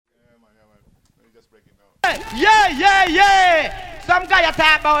Yeah. Some guy you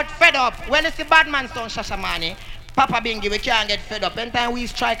talk about fed up. When it's the bad man son shashamad2, Papa Bingy, we can't get fed up. Anytime we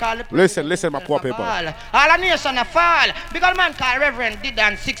strike all the Listen, my poor people. All a nation a fall. Because man called Reverend did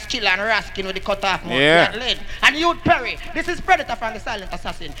and 6 kill and raskin with the cut off mouth. Yeah. And Youth Perry. This is Predator from the Silent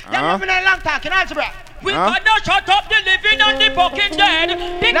Assassin. You're moving a long talking algebra. We gotta shut up the living and the fucking dead.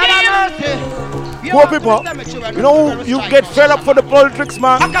 Poor people, you know, you get fed up for the politics,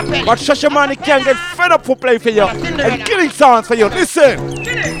 man. But shashamad2 can't get fed up for playing for you and killing sounds for you. Listen.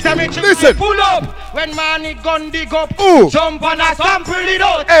 Pull up. When man gun dig up, jump on a sample it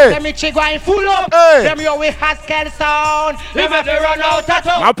out. Let me check going full up. Them you with Haskell sound. Let me run out at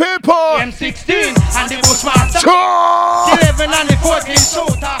all. My people. M16 and the Bushmaster. 11 and the 14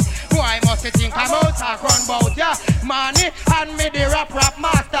 shooter. Boy must think I'm out talk run bout ya. Money and me the rap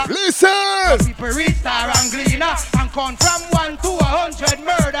master. Listen. People reach star and gleaner and come from 1 to 100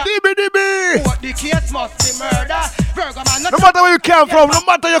 murder. DB. What the case must be murder. No matter where you come from, no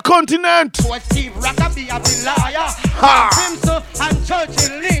matter your continent. What Steve Rockaby a be liar. Simpson and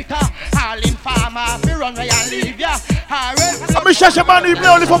Churchill later. All in farmer be run away and leave ya. I'm a shashamad2 play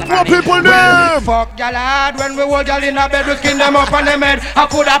only for poor people them. Fuck y'all hard when we hold y'all in a bed. We skin them up on them head. I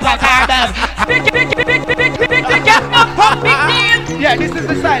put up a car them. Yeah, this is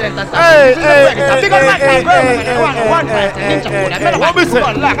the Silent Assassin. This is the Predator. Big old man called Berman. One time ninja food.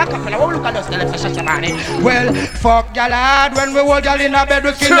 What look at us tell us shashamad2. Well, fuck y'all hard when we hold y'all in a bed.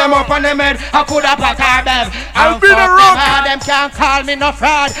 We skin them up on them head. I put up a car them. I'll be the rock. Them can't call me no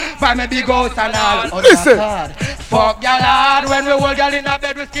fraud. By me big ghost and all. Listen. Fuck y'all hard when we hold y'all in a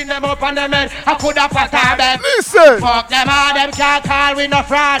bed. We skin them up on them head. I could have patterned them. Listen. Fuck them hard. Them can't call me no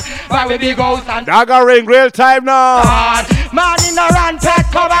fraud. By we big ghost and Dagger ring real time now. Man in a run pet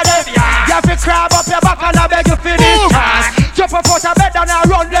cover them. You have to crab up your back and I beg you finish trash. Jump up out of bed and I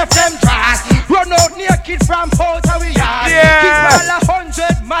run left them trash. Run out naked from out of we yard. Kick all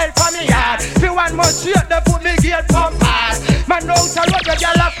 100 miles from me yard. If you want more shit, they put me gate pump pass. Man out a road, you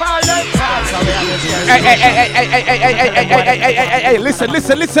gyal a call them fast. Hey, listen.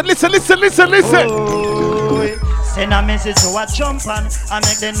 Send a message to a champion and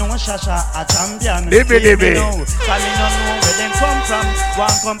make them know Shasha a champion. Libby. So me don't know where them come from.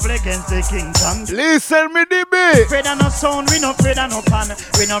 One come play against the king champion. Listen, me DB. Afraid of no sound, we no afraid of no pan.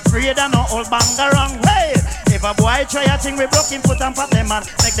 We no afraid of no old bangarang. Hey, if a boy try a thing, we broke him foot and pop them man.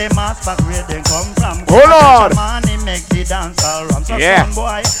 Make them ask back where they come from. Hold on. Man, he make the dance all run. So son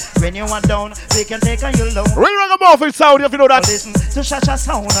boy, when you want down, we can take on you low. Real ragamuffin sound, if you know that. Listen to Shasha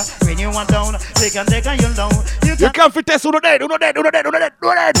sound. When you want down, we can take on you low. You can't fit test who dead.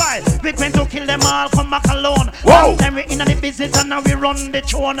 Why? We went to kill them all, come back alone. Whoa. One time we in the business and now we run the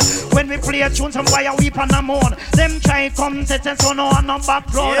tune. When we play a tune, some boy a weep and a moan. Them try come set and so no on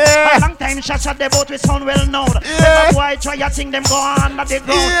background. A long time Shasha they both we sound well known. If a boy try a thing, them go on the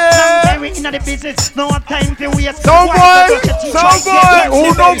ground. Long time we in the business, no time to waste. Some boy,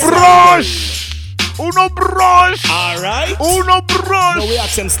 Uno brush. Alright. Uno brush. No, we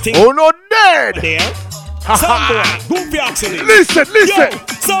have some sting. Uno dead. There. Sound boy, who be acting? Listen. Yo,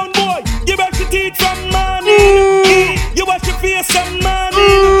 sound boy, you wash your teeth from money. You wash your face from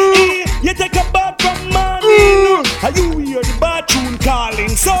money. You take a bath from money. Are you hear the bad tune calling?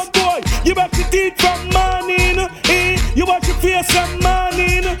 Sound boy, you wash your teeth from money. You wash your face from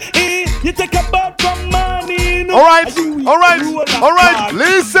money. You take a bath from money. All right.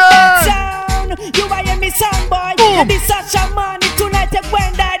 Listen. Sound, you hear me sound boy. You be such a money tonight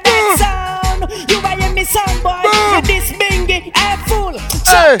when that sound. You hear me sound boy. With this bingy, full.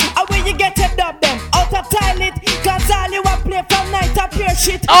 How will you get it up them? Out of toilet. Cause all you want play from night up your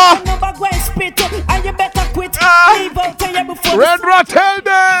shit. And never go and spit up. And you better quit. Leave out to you before Red Rat, tell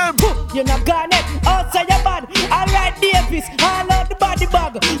them. You're not gonna outside your bad. Alright, Davis, all out the body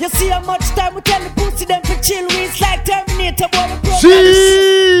bag. You see how much time we tell the pussy them to chill. It's like Terminator, boy.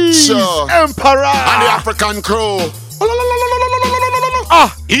 Sure. Emperor. And the African crew.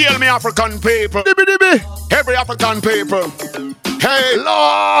 Heal me, African people. Dibby. Every African people. Hey,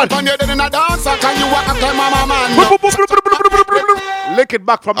 Lord. When you're dead in a dance, can you walk after mama man? Lick it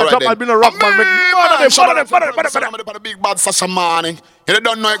back from the top. I've been a rock man. The big bad shashamad2. You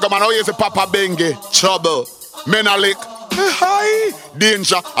don't know it, man. How is it, Papa Bengi? Trouble. Menalik. Hi.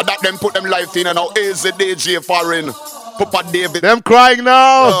 Danger. And that them put them life in and now easy DJ foreign. Papa David. Them crying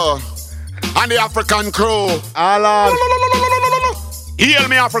now. And the African crew. Lord. Heal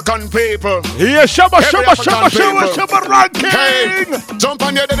me, African people. Yeah, shabba ranking. Hey, jump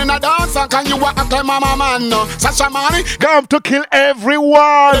on your dead in a dance and can you walk a mama man? Shashamani, come to kill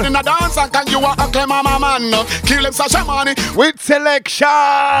everyone. Dead in a dance and can you walk a mama man? Kill him, Shashamani, with selection.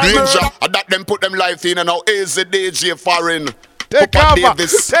 Danger, that them put them life in and now easy DJ foreign. Take cover,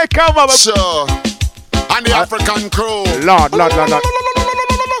 take cover. Sure. And the African crew. Lord.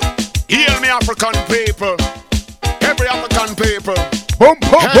 Heal me, African people. Every African people. Boom.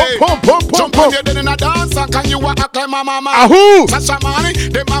 Jump on your dead in a dance and can you walk a mama man? Ahoo!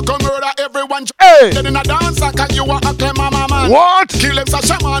 Shashamani, them a come murder everyone. Hey! Dead in a dance and can you walk a mama man? What? Kill him,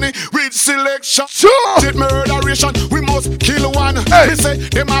 Shashamani, with selection. Sure! Did murderation, we must kill one. Hey! We say,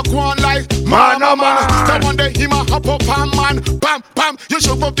 them a go on like man. Then one day him a hop up and man. Bam, you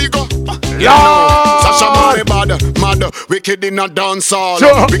should up the go. Shashamani mad, wicked in a dance hall.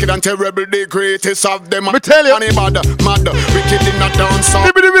 Sure. Wicked and terrible, the greatest of them. Me tell you. Mad, wicked in a dance hall.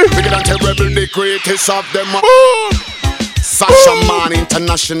 Wicked and terrible, the greatest of them. Shashamani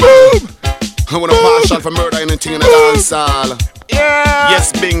International. I want a partial for murder anything in the dance hall. Yeah.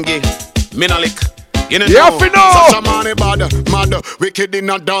 Yes, Bingy, Minalik. You know, Shashamani mad, wicked in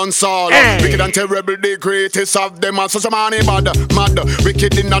a dance hall. Wicked and terrible, the greatest of them. Shashamani mad,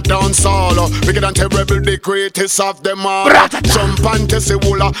 wicked in a dance hall. Wicked and terrible, the greatest of them all. Jump and test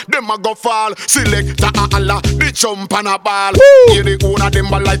wula, them a go fall. Select Allah, the jump and a ball. Hear the owner,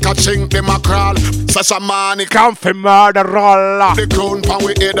 them a like a chink, them a crawl. Shashamani come for murder roll. The crown pan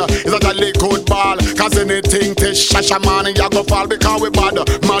we head is a jolly good ball. Cause anything to Shashamani, ya go fall. Because we mad,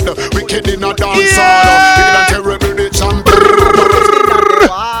 wicked in a dance hall. We can terrible the champion.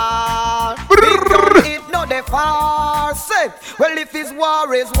 If not the far said, well if his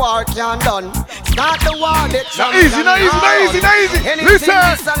war is war can done. Start the war the champion. Easy. Listen.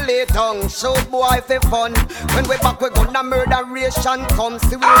 It's a late tongue, show boy for fun. When we back we gonna murderation come.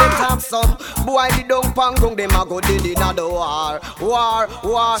 See we let have some. Boy the dung pangong them a go did in the war.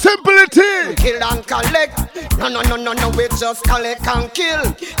 Simplicity. Kill and collect. No, we just collect and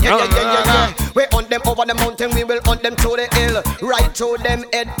kill. Yeah. We hunt them over the mountain, we will hunt them through the hill. Right through them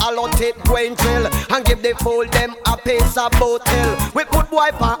head, allocate going drill. And give the fool them a piece of hotel. We put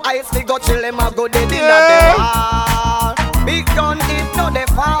wipe and ice, we go chill them a go dead in the war. Big gun if not the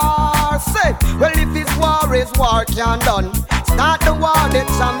far say. Well if his war is war can done. Start the war, the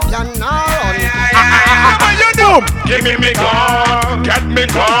champion now run. Give me gun, get me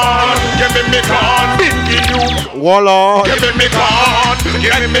gun, give me gun, bingy you. Voila. Give me gun,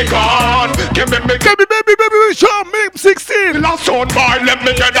 give me gun, give me baby, show me 16. Last son boy, let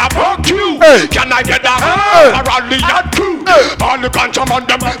me get a fuck you. Hey. Can I get a rally at two? All the ganja on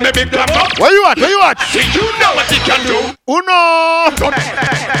them, maybe clap up. Where you at? See you know what he can do. Uno.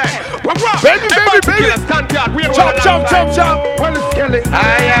 Baby. Chop. Well, it's Kelly.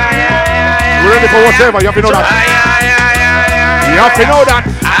 We're ready for whatever, you have to know that. You have to know that.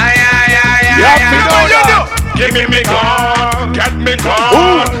 Give me gun, get me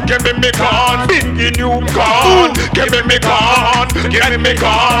gun, give me gun, bingy new gun, give me gun, give me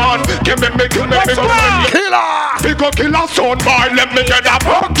gun, give me gun. Killer. We go kill a son boy, let me get a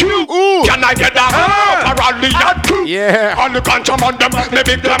fuck you. Can I get a rally at two? Yeah. All the ganja on them,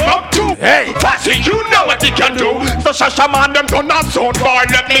 maybe clap up too. Hey. Fussy, you know what he can do. So Shashamani them done a son boy,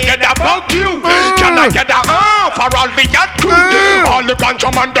 let me get a fuck you. Can I get a rally at two? All the ganja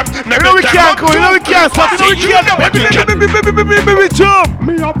on them, maybe clap up too. We can't stop. Baby, jump.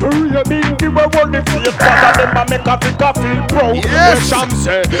 Me up real bingy, we run the face. Father them a make a feel proud. Yes. Sham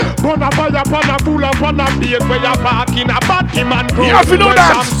say, gonna fire pan a full up on a beat where you park in a batty man groove. You have to know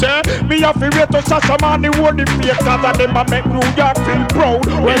that. Sham say, me have to wait to Shashamani hold the face. Father them a make New York feel proud.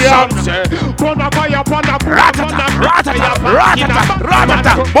 Well, Sham say, gonna fire pan a full up on a beat where you park in a batty man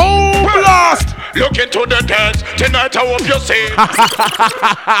groove. Boom blast. Look into the dance tonight. I hope you see.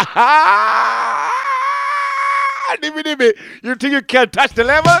 You think you can touch the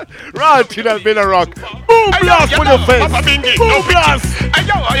level? Run to that bit of rock. Boom blast on your face. Boom blast. Hey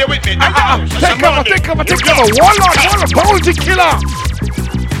yo, are you with me? Take cover. One bounty killer.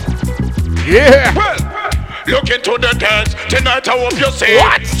 Yeah. Well, look into the dance tonight. I hope you see.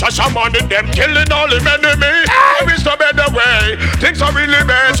 What? Shashamani them killing all the enemy. There is no better way. Things are really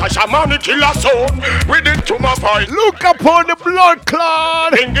bad. Shashamani kill a soul. With it to my point. Look upon the blood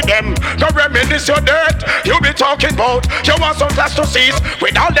clot. Thinking them, the reminisce your dirt. You be talking about. You want some class to seize.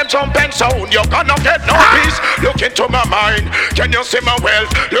 With all them jumping sound, you're gonna get no peace. Look into my mind. Can you see my wealth?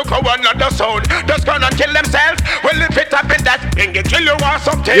 Look how another sound that's gonna kill themselves. Well, if it happen that thing, kill you or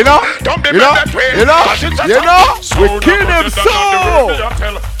something. You know? Don't be You know? mad that way. You know? Cause it's a You know, we kill them so. We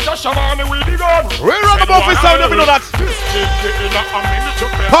run about this sound, you know that.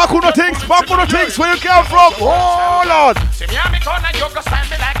 Park on the things, where you come from. Oh Lord.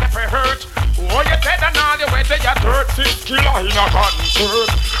 Oh, you dead and all the way to your dirt. 6 kilo in a cotton shirt.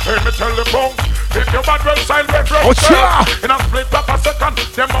 Hey, me tell the punk, if your bad well sign red in a split up a second,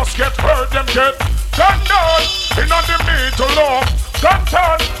 they must get hurt, them get done down. In on the meat to love, done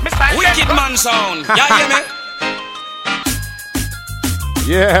turn. Wicked man sound, you hear me?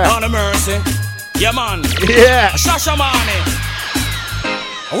 Yeah. On the mercy, yeah man. Yeah. Shashamad2.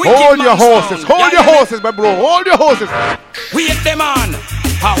 Hold your horses, my bro, hold your horses. Wait them on.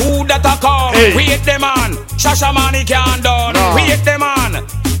 Who that a come? Hey. Wait them on. Shashamad2 can't done. No. Wait them on.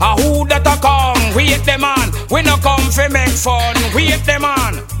 Who that a come? Wait them on. We no come for make fun. Wait them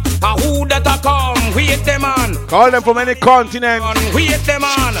on. Who that a come? Wait them on. Call them from any continent. Wait them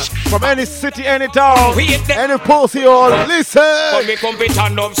on. From any city, any town, any pussy hole. Listen. But we come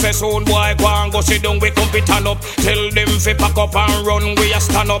stand up, say soon boy go and go sit down. We come stand up. Tell them fi pack up and run. We a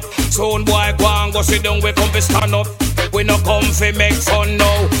stand up. Soon boy go and go sit down. We come stand up. We no come fi make fun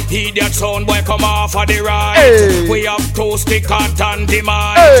now. Idiot sound boy come off of the right. Hey. We have to stick out and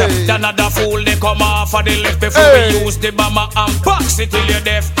demand. Hey. Another fool they come off of the left before we use the bomber and box it till you're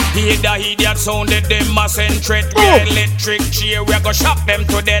deaf. Hear the idiot sound that them must threat. We electric chair we go shock them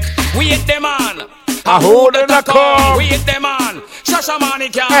to death. Wait them on. Who that a come? Wait them on.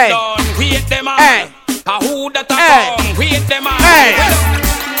 Shashamad2 can't done. Wait them on. Who that a come? Wait them on.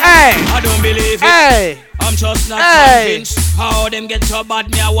 I don't believe it. I'm just not convinced. How them get so bad,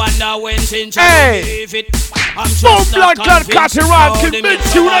 me I wonder when since I don't believe it. I'm just not convinced. How them get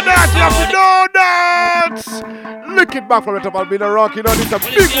so bad, you have to know that. Look it back from the top of the rock, you know, this is a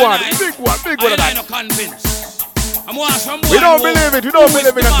big one of that. I'm not convinced. We don't believe it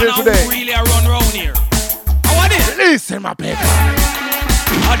until today. Really run round here. Listen, my baby.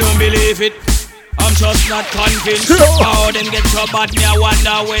 I don't believe it. I'm just not convinced. How them get so bad, me I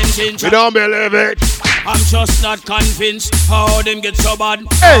wonder when since we don't believe it. I'm just not convinced. How them get so bad.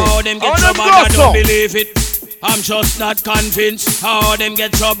 How them get so bad, I don't believe it. I'm just not convinced. How them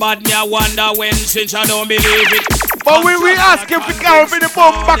get so bad, me I wonder when since I don't believe it. But when we ask him to carry the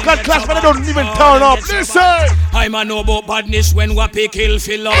bomb back at class, but they don't even turn up. Listen. I'm a know about badness when wappy kill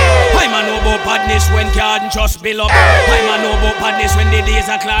fill up. I'm a know about badness when garden just build up. I'm a know about badness when the days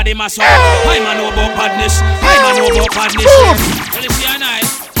are cloud in my soul. I'm a know about badness. I'm a know about badness. Well, you see,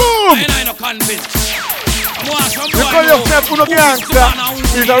 I no convinced. You call yourself a gangster.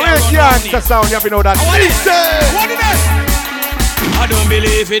 It's a real gangster sound, you have to know that. I don't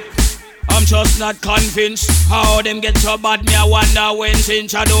believe it. I'm just not convinced. How them get so bad, me I wonder when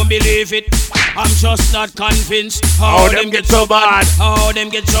since I don't believe it. I'm just not convinced. How them get so bad. How them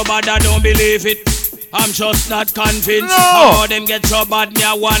get so bad, I don't believe it. I'm just not convinced. How them get so bad, me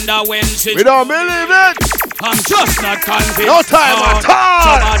I wonder when since we don't believe it. I'm just not convinced. No time at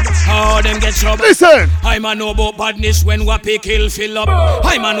all. How them get so bad. Listen. I'm a know about badness when wappy kill fill up.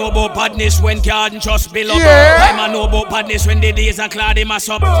 I'm a know about badness when garden just build up. I'm a know about badness when the days are cloud in my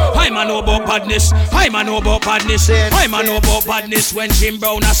up. I'm a know about badness. I'm a know about badness. I'm a know about badness when Jim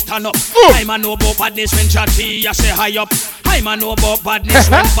Brown a stand up. I'm a know about badness when Chatty a say high up. I'm a know about badness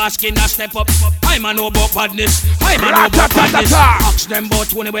when Baskin a step up. I'm a know about badness. I'm a know about badness. Ask them about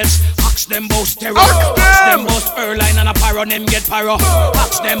Tony Wells. Ask them about Stereo. Ask them about Erline and a Paro. Them get Paro.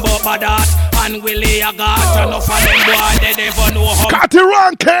 Ask them about Badat and Willie Agat. Enough of them boy they never know how. Got the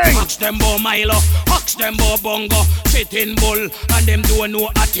ranking. Ask them about Milo. Ask them about Bongo. Sitting Bull and them don't know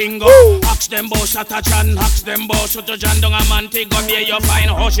a thing. Ask them about Satachan. Ask them about Sotojan. Don't a man take up here you find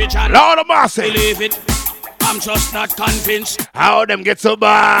Hoshichan. Lord of mercy. Believe it. I'm just not convinced. How them get so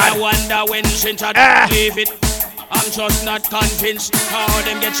bad? I wonder when since I don't believe it. I'm just not convinced how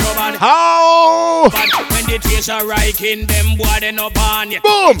them get so bad. How? But when the tears are riking, them boy they no ban yet.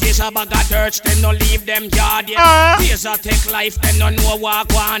 Boom. Tears a bag of dirt, them no leave them yard yet. Tears a take life, them no know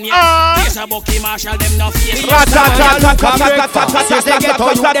walk one yet. Tears a Bucky Marshall, them no face. Since they get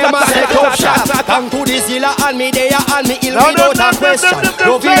on you, them a set up shot. Come to the zilla and me there and me ill without a question.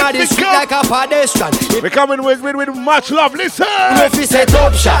 Loving at the street like a pedestrian. We coming with much love, listen. If we set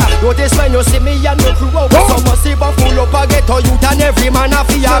up shot, notice when you see me and no crew out. So must see but full up a ghetto youth and every man a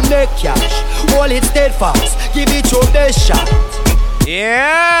fear make cash. Hold it steadfast, give it your best shot.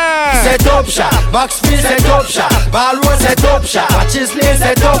 Yeah. Set up shot, Maxfield set up shot, Ballroom set up shot, Matches Lane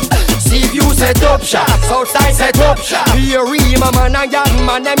set up. Seaview set up shop, Southside set up shop. Rima man and young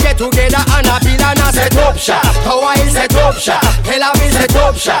man them get together and a bill and a set up shop. Tower Hill set up shop, Tel Aviv set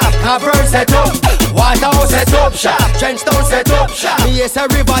up shop, Cavern set up, Waterhouse set up shop, Trenchtown set up shop. Me is a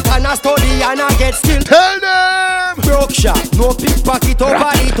river and a study and I get still. Tell them! Broke shop, no pickpocket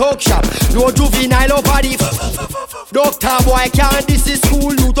over the talk shop, no juvenile over the doctor boy can't this is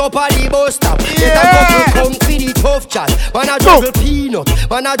school youth up at the bus stop. Get a couple come for the tough chat. Man a juggle peanut,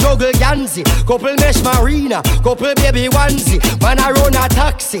 man a juggle Yanzi, couple mesh marina, couple baby onesie. Man a run a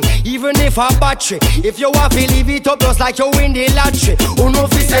taxi, even if a battery. If you want to leave it up just like you win the lottery. Who know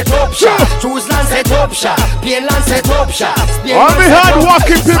fi set up shop, choose land set up shop, Plain land set up shop. All the hard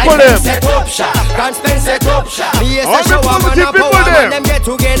working people them set up shop, Grand Spence set up shop. All the positive people them get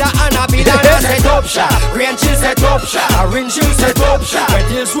together and a bill and a set up shop. Green Chill set up shop, Orange Hill set up shop, Red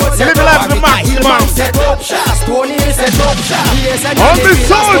Hills Road set up shop, Hillman set up shop, Stony Hill set up shop. All the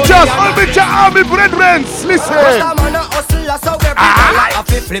soldiers, all the army brethren, listen.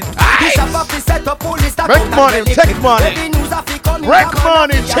 Make money, take money. Break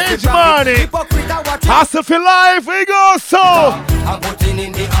money, change money. Hustle for life, we go so. I'm putting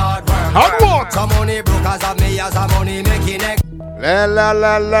in the hard work. Hard work. Some money brokers have me as a money making it. La la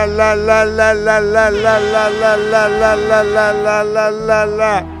la la la la la la la la la la la la la la la la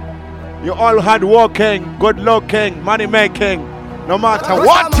la. You all hard working, good looking, money making. No matter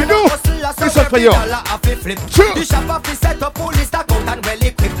what you do, this is for you.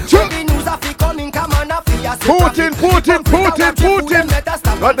 Putin.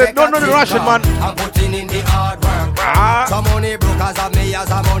 No, the Russian man. I'm putting in the hard work. Some money brokers have me as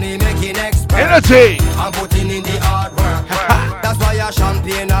a money making expert. Energy. I'm putting in the hard work. That's why a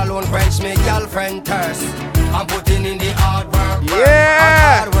champagne alone quench me girlfriend thirst. I'm putting in the hard work.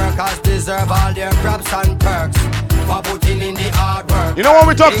 Yeah. Hard workers deserve all their props and perks. For putting in the hard work. You know what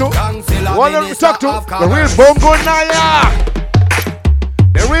we talk to? What we talk to? The real Bongo Naya.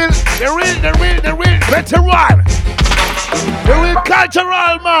 The real veteran. The real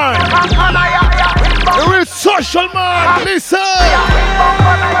cultural man. The real social man. Listen.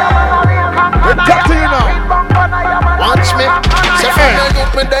 We talk to you now. Watch me. Say for the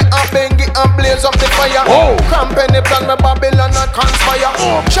youth me they a bengi and blaze up the fire. Cramp any plan me Babylon and conspire.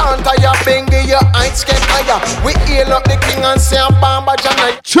 Chant ya bengi your heights get higher. We heal up the king and say a bamba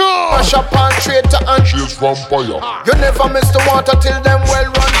janai. Mash up and traitor and chase vampire. You never miss the water till them well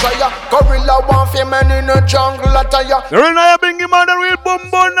run dry. Gorilla warfare man in a jungle attire. The real Naya bengi man, the real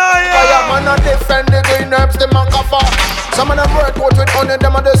Bumbo Naya. Fire man a defend the green herbs the man cover. Some of them work out with honey,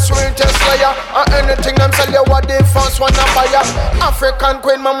 them are the sweetest slayer. And anything them sell you what they first one to buy. African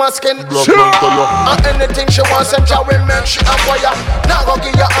queen mama skin. And anything she wants them job will make she acquire. Now go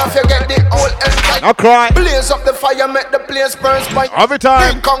give you half you get the whole entire. Now cry. Blaze up the fire, make the place burn by. Every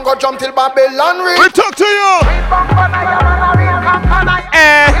time. Big Congo jump till Babylon reach. We talk to you.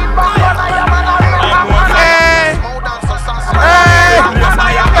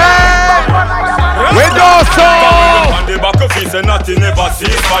 We go so. On the back of his and nothing never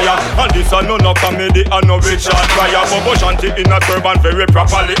cease fire. And this are no comedy and no Richard Pryor. Bobo Shanti in a turban very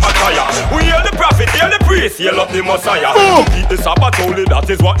properly attire. We hear the prophet, hear the priest, hear up the Messiah. To keep the Sabbath holy, that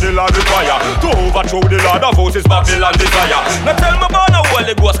is what the Lord require. To overthrow the Lord of hosts is Babylon desire. Now tell me about the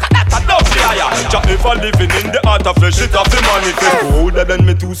Holy Ghost, that I love the higher. Jah if I living in the heart of flesh, it have to manifest. For older than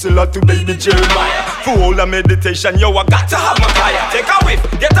me too, still to baby Jeremiah. For all the meditation, yo, I got to have my fire. Take a whiff,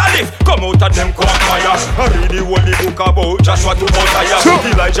 get a lift, come out of them quack fire. I read the holy book about Joshua to Hosea.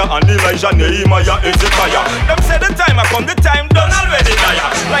 Elijah and Elijah, Nehemiah, Ezekiah. Them say the time I come, the time done already die.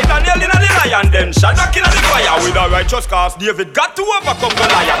 Like Daniel in the lion, then Shadrach in the fire. With a righteous cause, David got to overcome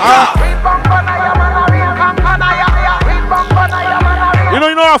Goliath. You know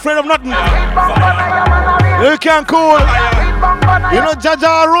you're not afraid of nothing. You can't cool. You know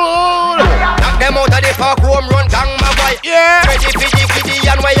Jaja rule. Knock them out of the park room, run gang my boy. Yeah. Ready for the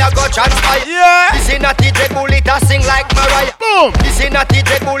Gideon where you go transpire. Yeah. This is not the Dread Bullet a sing like Mariah. Boom. This is not the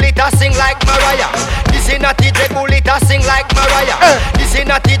Dread Bullet a sing like Mariah. This is not the Dread Bullet a sing like Mariah. This is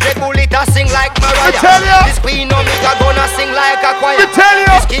not the Dread Bullet a sing like Mariah. I tell you. This Queen Omega gonna sing like a choir. I tell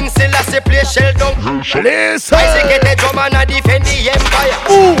you. This King Selassie play shell down. Listen. I get the drum and I defend the empire.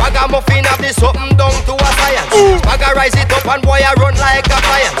 Ragamuffin have this something down to a science. Bagga rise it up and boy I run like a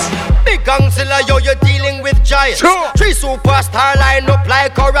appliance. Big gangzilla, yo, you're dealing with giants. Three superstar line up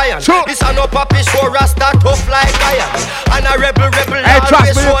like Orion. This a no papi show, Rasta tough like lion. And a rebel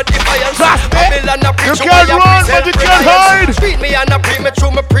always show defiance. Babylon a preach, you can't run but you can't hide. Treat me and a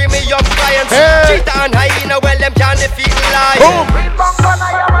premature, my premium clients. Cheetah and hyena, well them can't defeat lion.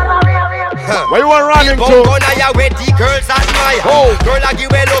 Where you want running to? Where the girls admire. Oh. Girl, I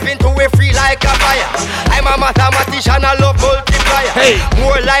give a love into a free like a fire. I'm a mathematician, I love multiplier. Hey.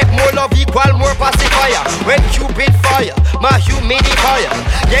 More life, more love equal more pacifier. When Cupid fire, my humidifier.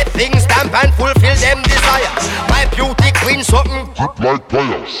 Get things stamped and fulfill them desire. My beauty queen something like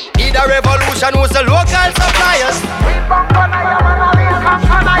players. need a revolution who's the local suppliers.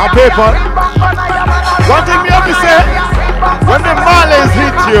 My paper. One thing me have to say, when the Marleys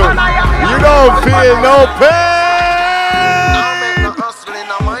hit you, you don't feel no pain.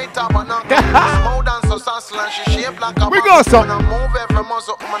 We go son.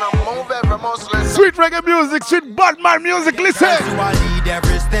 Sweet reggae music, sweet Batman music, listen. You are lead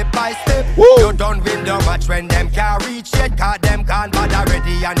every step by step. Woo. You don't win the match when them can't reach yet. Cause them can't bother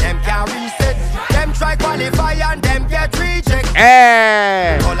ready and them can't reset. Them try qualify and them get reject.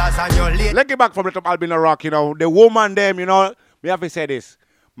 Hey. Colors on your lid. Let's get back from the top Albino Rock, you know. The woman them, you know, we have to say this.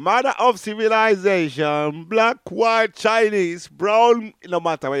 Mother of civilization, black, white, Chinese, brown, no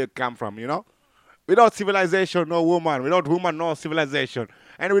matter where you come from, you know. Without civilization, no woman. Without woman, no civilization.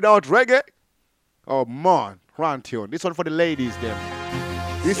 And without reggae, oh man, run tune. This one for the ladies, them.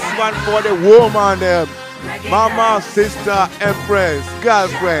 This one for the woman, them. Mama, sister, empress,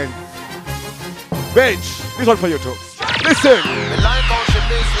 girlfriend. Bitch, this one for you too. Listen. Me like how she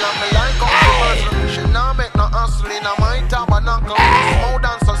busy and me like how she hustle. She nah make no hustle in a my tabernacle. Smooth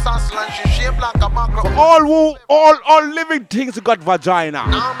and so sassy and she shaped like a mackerel. All living things got vagina.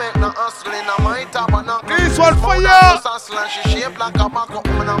 Nah make no hustle in a my tabernacle. This one for you. Smooth and so sassy and she shaped like a mackerel.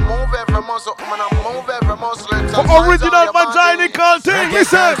 I'ma move every muscle. I'ma move every muscle. For original vaginical thing,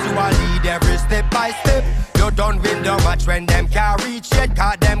 listen. You are lead every step by step. You don't win the match when them can't reach yet.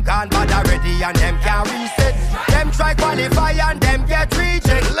 Cause them can't bother ready and them can't reset. Them try qualify and them get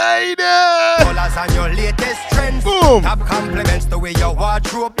reject. Lady. Colors on your latest trends. Boom. Top compliments the way your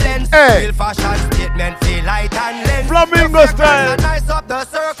wardrobe blends. Hey. Real fashion statement, feel light and lens. Flamingo style. Nice up the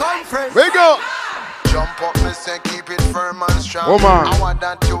circumference. We go. Jump up, me say keep it firm and strong. Oh man. I want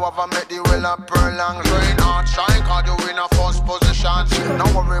that you ever met the well and pearl and rain hard shine. Cause you in a first position.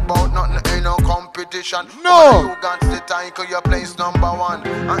 Don't worry about nothing, ain't no competition. No. You got the title, your place number one.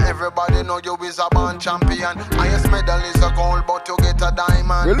 And everybody know you is a born champion. Highest medal is a gold, but you get a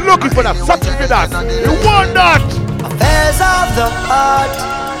diamond. We're looking for that, something for that. You want that. Affairs of the heart.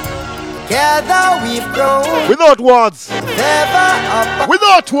 Together we've grown. Without words. Never up.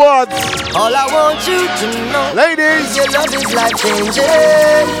 Without words. All I want you to know, ladies, your love is life changing,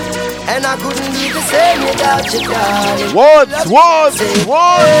 and I couldn't be the same without you, darling. Words.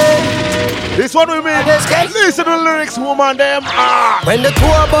 This one we mean. Listen to the lyrics, woman. Them. When the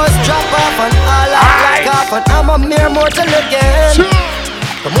tour bus drop off and all I black off, and I'm a mere mortal again.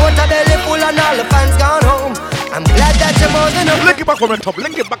 The motor belly full and all the fans gone home. I'm glad that you're more than a. Link it back from the top.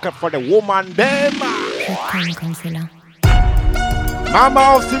 Link it back up for the woman. Them. Mama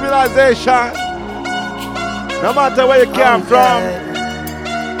of civilization. No matter where you came from,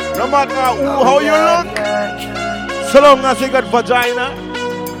 no matter how you look, so long as you got vagina,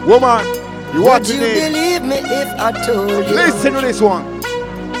 woman, you want to need. Believe me if I told you? Listen to this one.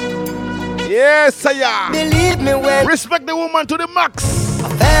 Yes, sir. Believe me when. Respect the woman to the max.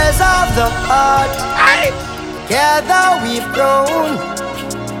 Affairs of the heart. Aye. Together we've grown.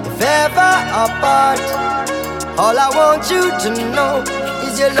 If ever apart. All I want you to know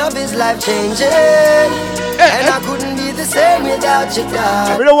is your love is life changing, and I couldn't be the same without you,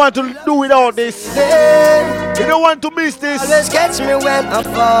 darling. We don't want to do without this. We don't want to miss this. Always catch me when I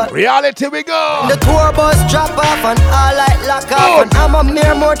fall. Reality we go. The tour bus drop off and all light lock off, and I'm a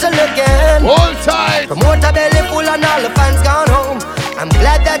mere mortal again. Hold tight. The motor belly full and all the fans gone home. I'm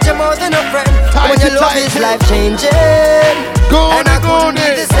glad that you're more than a friend. When your love is life changing, and I couldn't be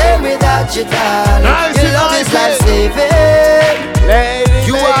the same without you, darling. Your love is life saving.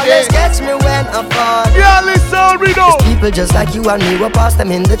 You always catch me when I fall. Yeah, listen, we know. People just like you and me, we pass them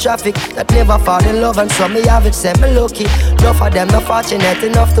in the traffic that never fall in love, and some me have it, say me lucky. Enough of them not fortunate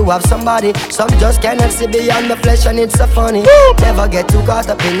enough to have somebody. Some just cannot see beyond the flesh, and it's so funny. Never get too caught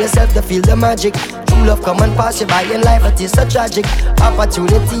up in yourself to feel the magic. True love come and pass you by in life, it is so tragic.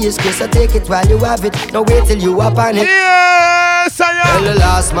 Opportunity is good, so take it while you have it. Don't wait till you up on it. Yes, I am. Well, the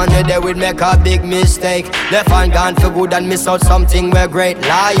last man you there would make a big mistake. Left and gone for good and miss out something we're great.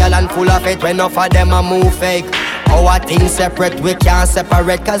 Loyal and full of it when enough of them a move fake. Our things separate, we can't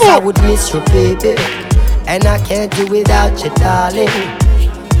separate. Cause I would miss you, baby, and I can't do without you, darling.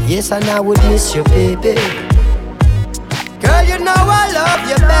 Yes, and I would miss you, baby. Girl, you know I love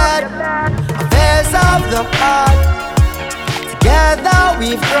you bad. Affairs of the heart. Together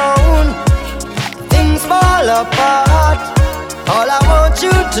we've grown. Things fall apart. All I want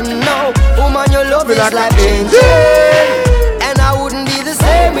you to know, woman, your love is like angel. And I wouldn't be the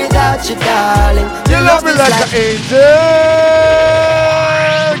same without you, darling. Your love is like an angel.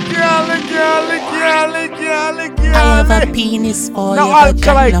 I have a penis for now you.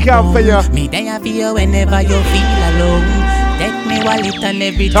 I'll come for you. Me there for you whenever you feel alone. Take me wallet and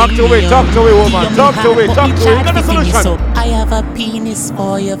everything. Talk to it, woman. Talk to it. You got the solution. So I have a penis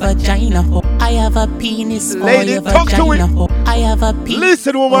for your vagina. I have a penis for lady, your talk vagina. to it. I have a penis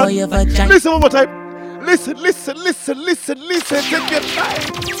listen, woman. for your vagina. Listen one more time. Listen. Take your time.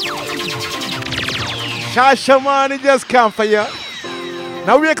 Shashamad just come for you.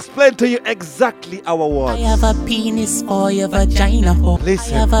 Now we explain to you exactly our words. I have a penis for your vagina.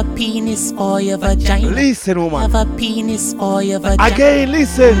 Listen. I have a penis for your vagina. Listen, woman. I have a penis for your vagina. Again,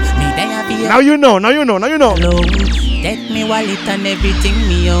 listen. Now you know. Alone. Take me wallet and everything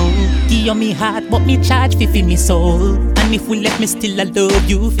me own. Give you me heart, but me charge fi me soul. And if we let me still I love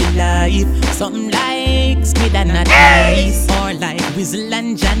you for life. Something like Squid and not Ice, or like Whistle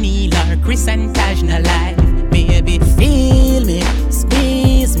and Janelle, or Chris and Taj na life. Baby, feel me,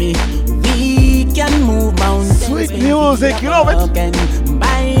 squeeze me. We can move mountains. Sweet music, you know it. Can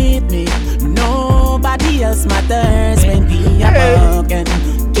bite me. Nobody else matters when we are broken.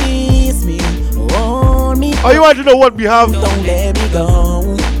 Kiss me, hold me. Oh, you want to know what we have? Don't let me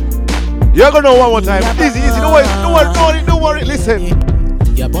go. You're gonna know one more time. Easy. Don't worry. Listen.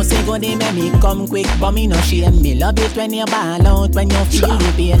 Your bossy go they make me come quick, but me no shame. Me love it when you ball out, when you feel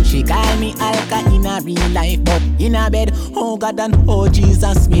the pain. She call me Alka in a real life, but in a bed, oh God and oh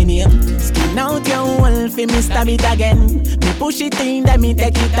Jesus, me name. Skin out your hole for me stab it again. Me push it in, then me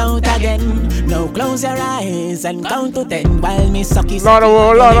take it out again. Now close your eyes and count to 10 while me suck it. Lord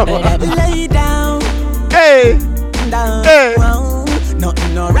of Lay down. Hey. Down. Hey.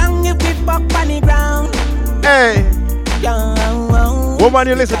 Nothing no wrong if we fuck on the ground. Hey. Woman,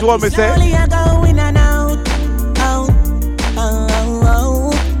 you listen to what me say. Slowly I go in and out.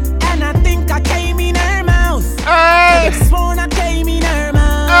 And I think I came in her mouth. Hey. This one I came in her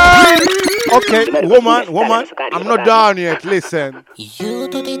mouth. Okay, woman, I'm not down yet. Listen. You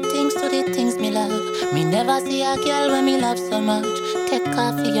do the things me love. Me never see a girl when me love so much. Take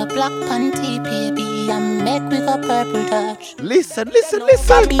off your black panty, baby, and make me go purple touch. Listen.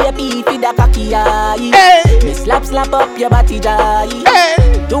 Baby, feed the cocky eye. Hey. Me slap up your body jai.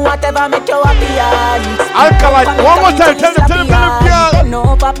 Hey. Do whatever make you happy. Alkaline, one more time, tell them, girl.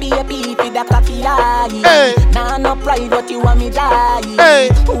 No, papi, feed the cocky eye. Hey. Nah, no pride, what you want me die. Hey.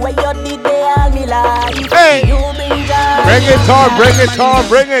 Where you did they all me life. Hey. You been jai.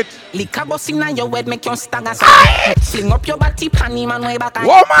 Bring it. Liquor bossing on your head, make you stagger. Sling up your body, panty man way back.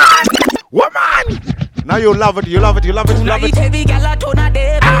 Woman. Now you love it. Tonight heavy gala, turn a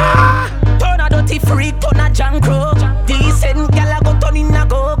day. Turn a dirty freak, turn a junk crow. Decent gala, go turn in a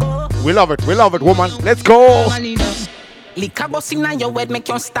go. We love it, woman. Let's go. Liquor bossing on your head, make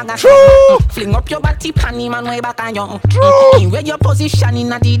you stagger. True. Fling up your body, panty man way back on you. In where your position in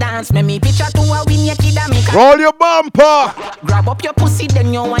the dance, make me picture to a win your kid and make a roll your bumper. Grab up your pussy,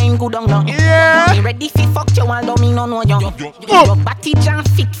 then you wine good on now. Yeah. Me ready fi fuck you, although me no know you. Your body jam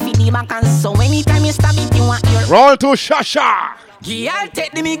fit fi the back and so anytime you stab it, you want your roll to Shasha. Yeah, I'll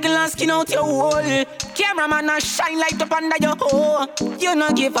take the middle and skin out your hole. Cameraman and shine light up under your hole. You no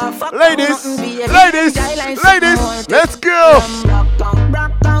give a fuck. Ladies, let's go.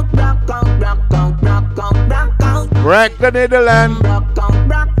 Break the Netherlands.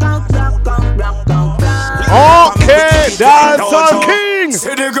 Okay, dance on King.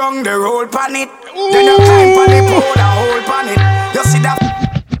 See the gong, the roll pan it. Then you climb pan the pole, the whole pan it. You see that?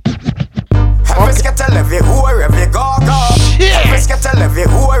 Every skettle, every whoever you go. Every skettle, every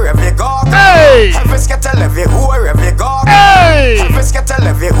whoever you go. Every skettle, every whoever you go. Every skettle,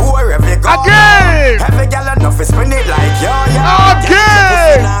 every whoever you go. Again. Every gal enough is spin it like yo.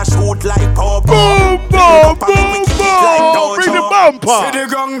 Again. Shoot like pop. Boom. Bring the bumper. See the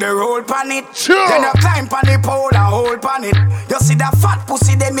gong, the roll pan it. Sure. Then you climb pan the pole, the whole pan it. You see that fat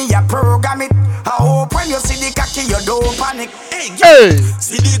pussy, then me a program it. I hope when you see the cocky, you don't panic. Hey.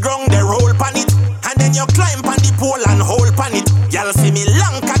 See the gong, the roll pan it. And then you climb pan the pole and hold pan it. Y'all see me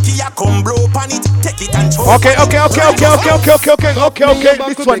long cocky, you come blow pan it. Take it and choke. Okay.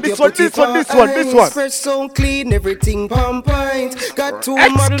 This one. Fresh, so clean, everything pint. Got two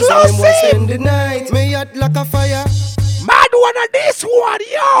models and them was spend the night. Me hot like a fire. Mad wanna this one,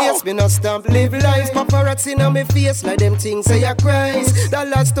 yo. Yes, me no stamp live life. Paparazzi on me face like them things say I cries. That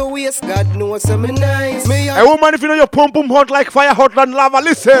last to waste, God knows I'm nice. Hey woman, if you know your pum pum hot like fire, hot than lava,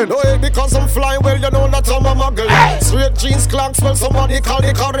 listen. No, because I'm flying well, you know that I'm a muggle. Straight jeans, clocks, well somebody call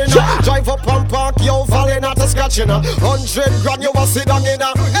the coroner. Drive up and park, yo, falling out a scratching. 100 grand, you was sit down in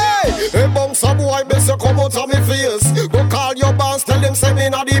a. Hey, bounce a boy, best you come out of me face. Go call your boss, tell him send me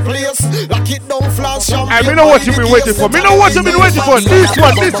in a the place. Lock it down, flash champagne. I know what you've been waiting for. Me know what you've been waiting for. This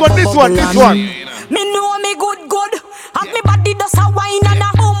one. Me know me good. Have me body does a wine and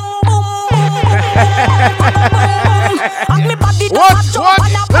a boom boom. Have me body does a jump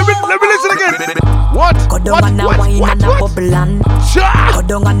and a boom. Let me listen again. What? Go down and a wine and a bubble and. Go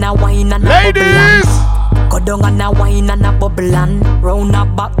down and a wine and a bubble. Ladies. Go down and a wine and a bubble and. Round a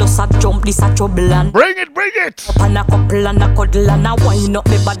back does a jump, this a trouble and. Bring it. Up and a couple and a cuddle and a wine up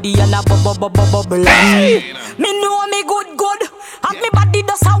me body and a bubble and. Me know me good. Have me body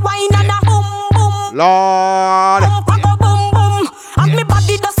does a wine and a boom boom. Lord. And me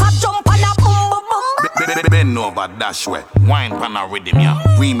body does a jump and a boom boom boom. Bend over, dash wet. Wine pan a rhythm, ya.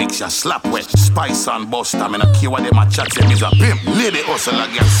 Remix ya, slap wet. Spice and bust time. And a key what them a chat say, is a pimp. Lady hustle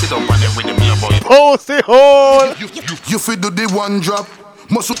again, sit up on the rhythm, ya boy. Pussy hole. You fit do the one drop.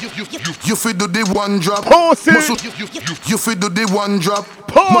 Muscle, you fit do the one drop. Pussy. Muscle, you fit do the one drop.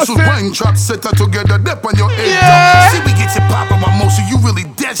 Muscle wine trap set her together, dip on your head. Yeah. See we get you poppin' my muscle, you really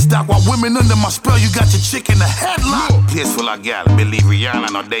dead stock. While women under my spell, you got your chick in the headlock. Place full of gal, believe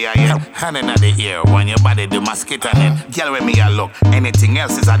Rihanna, no day I am. Hand in the ear, when your body do my skit on it. Gal with me I look, anything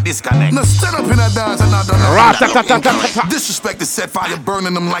else is a disconnect. Now stand up in a dance and I don't know. Disrespect is set fire,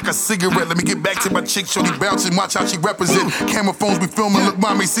 burning them like a cigarette. Let me get back to my chick, shorty bouncing, watch how she represent. Camera phones we filming, look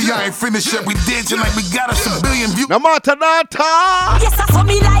mommy, see I ain't finished yet. We dancing like we got us a billion views. No matter that. Yes, I saw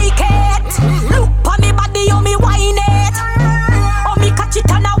me like it. Look on me body, oh me wine it. Oh me catch it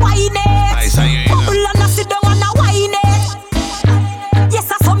and I wine it. Bubble and I sit down and I wine it.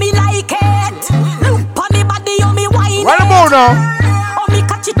 Yes, I saw me like it. Look on me body, oh me wine it. Right about now. Oh me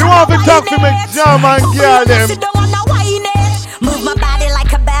catch it and I want to wine talk to me, German girl them. Sit down and I wine it. Move my body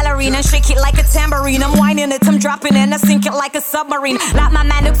like a ballerina, shake it like a tambourine. I'm whining it, I'm dropping and I sink it like a submarine. Like my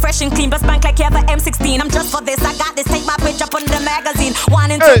man look fresh and clean, but spank like you have a M16. I'm just for this, I got this, take my picture, put in the magazine.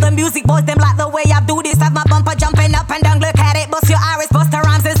 Whining to the music, boys, them like the way I do this. Have my bumper jumping up and down, look at it, bust your iris, bust the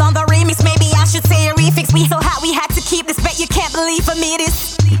rhymes is on the remix. Maybe I should say a refix, we so hot, we had to keep this, bet you can't believe for me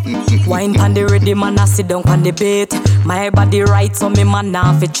this. Wine pan the rhythm and I sit down on the beat. My body right, so me man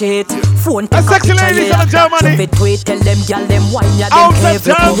now fi cheat. Phone take a sexy ladies out of Germany. Tweet, tell them gyal them wine ya them crave.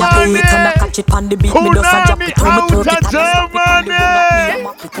 Me a and I catch it on the beat. Me just a drop it on me Germany.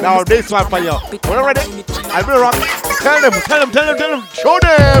 Now this one for you. We're ready. I'll be rock. Tell them. Show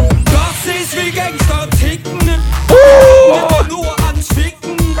them. Das ist wie Gangster ticken. Nur ans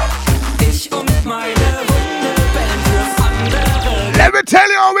Ficken. Ich und meine Hundeband fürs andere. Let me tell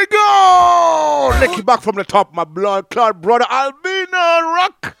you how we go. Lick it back from the top, my blood clot brother Albino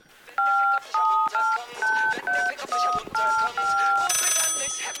Rock.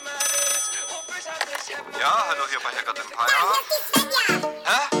 Ja, hallo hier bei Haggard Empire.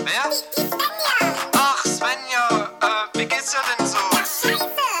 Hä? Wer? Ach, Svenja. Wie geht's dir denn so? Scheiße.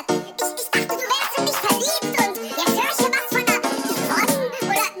 Ich dachte, du wärst in mich verliebt und jetzt hör ich hier was von einer Yvonne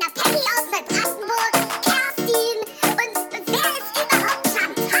oder einer Peggy aus Neubrandenburg, Kerstin und wer ist überhaupt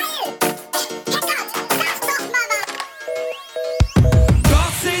Chantal? Haggard, sag doch mal was.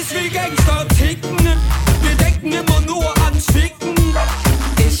 Das ist wie Gangster ticken. Wir denken immer nur ans Ficken.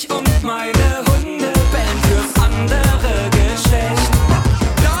 Ich und meine Hundeband fürs andere Geschlecht.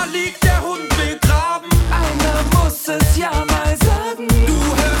 Da liegt der Hund begraben. Einer muss es ja mal sagen. Du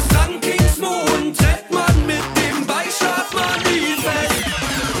hörst Rankingsmo und Trettmann mit dem Beischlafmann nie fest.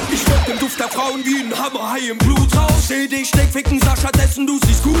 Ich schluck den Duft der Frauen wie ein Hammerhai im Blut raus. Seh dich, steck ficken, sag stattdessen, du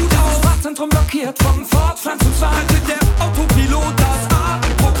siehst gut aus. Fahrzentrum blockiert vom Fortpflanzungswagen. Mit der Autopilot das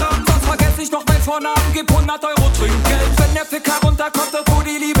Abendprogramm. Sonst vergess ich noch mein Vornamen, gib 100 € Trinkgeld. Wenn der Ficker runterkommt, dort wo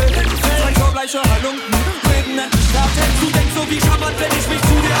die Liebe hinfällt. Zwei vorbleiche Halunken, reden endlich Klartext. Du denkst so wie charmant, wenn ich mich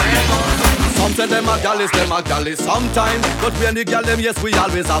zu dir annehme. Some say them a gal is sometime. But when the gal them, yes, we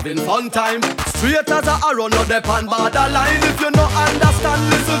always having fun time. Straight as a arrow, no dep on borderline. If you no understand,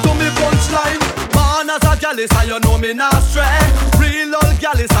 listen to me punchline. Man as a gal is, and you know me not stray. Real old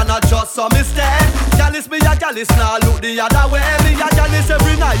gal is, and not just some mistake. Gal is me a gal is, now look the other way. Me a gal is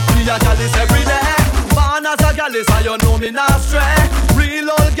every night, me a gal is every day. Man as a gal is, and you know me not stray. Real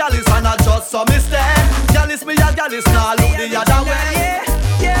old gal is, and not just some mistake. Gal is me a gal is, now look the other way.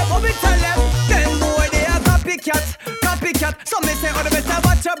 Yeah, what we tell them? Them boy, they are copycat. Some may say, oh, they better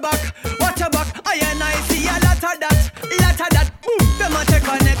watch your back. I and I see a lot of that.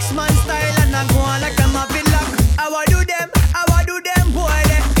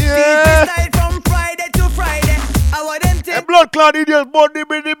 blood clot idiot body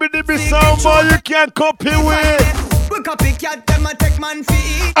be sound boy you can't copy with. We copycat them a take man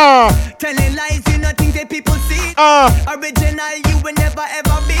feet. Telling lies you not think that people see. Original you will never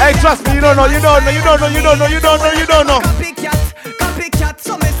ever be. Hey, trust me, you don't know. Copycat,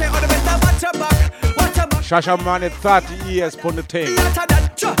 so me say all the better watch your back. Shashamad 30 years pon the thing.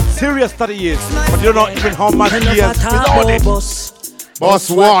 Serious 30 years. But you don't know even how much years without it. Boss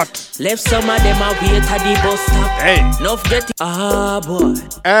what? Left some of them a wait at the bus stop. Hey. Enough get it. Boy.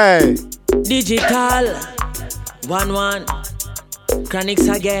 Hey. Digital. 1-1. Chronics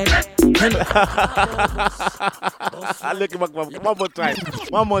again. Look back, one more time. You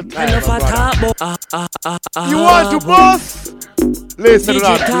You want to boss? Listen to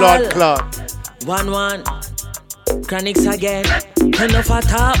that blood clot. 1-1. Chronics again. Enough a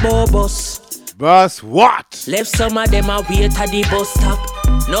talk about bus. Boss what? Left some of them a wait at the bus stop.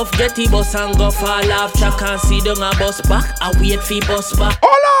 Enough get the bus and go fall off track and see down a bus back. I wait for bus back.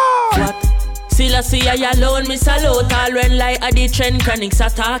 Hola! What? Still I see I alone, me salute all when like at the trend chronics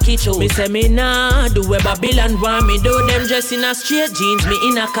attack it show. Me say me nah do where Babylon want me do them dress in a straight jeans, me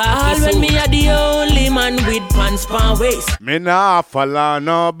in a khaki all suit. When me a the only man with pants pan waist. Me nah follow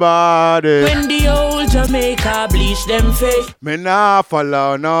nobody. When the old Jamaica bleach them face. Me nah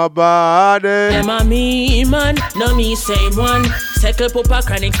follow nobody. Them a me man, no me same one. Circle Papa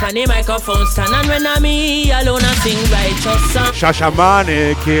Chronics pan the microphone stand. And when I me alone I sing righteous song. Shashamad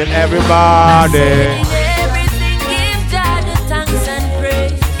kill everybody. Everything give God the thanks and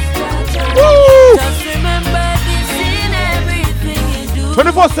praise. Just remember this in everything you do.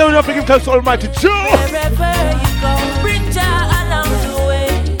 24/7 you have to give thanks to Almighty Joe. Wherever you go, bring joy along the way.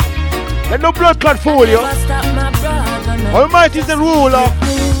 Let no blood clot fool you. Almighty is the ruler.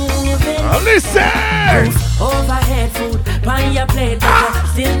 Listen. Overhead food, pan your plate, but you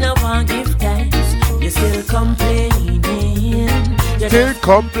still no one give thanks. You still complaining. Still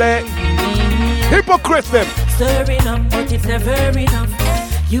complaining. Hypocrites them. Stirring up, but it's never enough.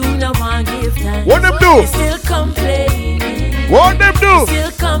 You no one give thanks. What them do? You still complaining. What them do? You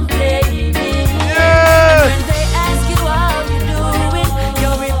still complaining. Yeah. And when they ask you how you doing,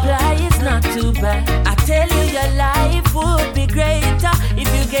 your reply is not too bad. I tell you your life would be greater if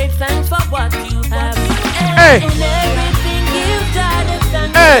you gave thanks for what you have. Hey. In everything give God a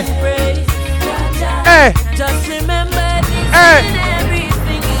thanks Hey. and praise. Hey. Just remember this Hey. in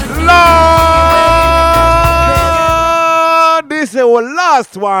everything you do. Lord, this is our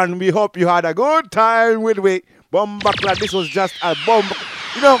last one. We hope you had a good time with we. Bumbacla, this was just a bomb.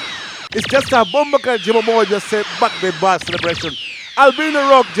 You know, it's just a Bumbacla. Jimbo Moore just said back the bar celebration. I'll be in the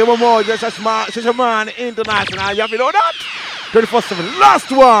rock, Jimbo Moore, just Shashamad International. You have to know that? 24/7,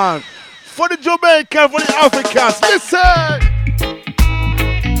 last one. For the Jamaican, for the Africans. Listen.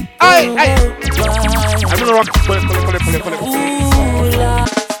 I'm gonna rock. Pull it.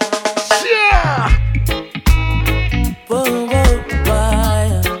 Yeah.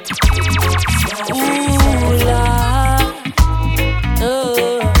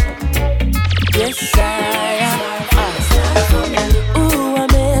 Yes, I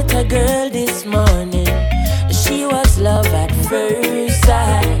met a girl this morning. She was love at first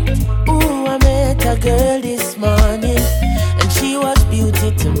sight. I met a girl this morning, and she was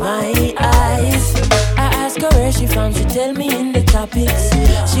beauty to my eyes. I asked her where she from, she tell me in the topics.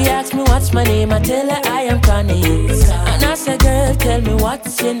 She asked me what's my name, I tell her I am Chronics. And I said, girl, tell me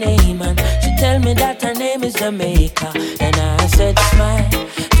what's your name, and she tell me that her name is Jamaica. And I said, smile,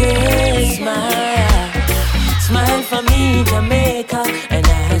 girl, smile. Smile for me, Jamaica. And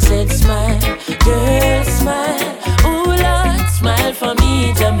I said, smile, girl, smile. Ooh, Lord, smile for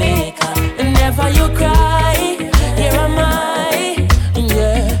me, Jamaica. And never you cry, here am I.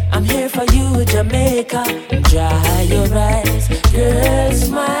 Yeah, I'm here for you, Jamaica. Dry your eyes, girl,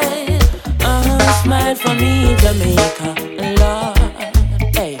 smile. Smile for me, Jamaica. Lord,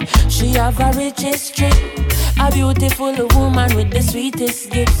 hey, she have a rich history. A beautiful woman with the sweetest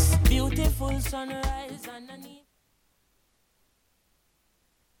gifts. Beautiful sunrise underneath.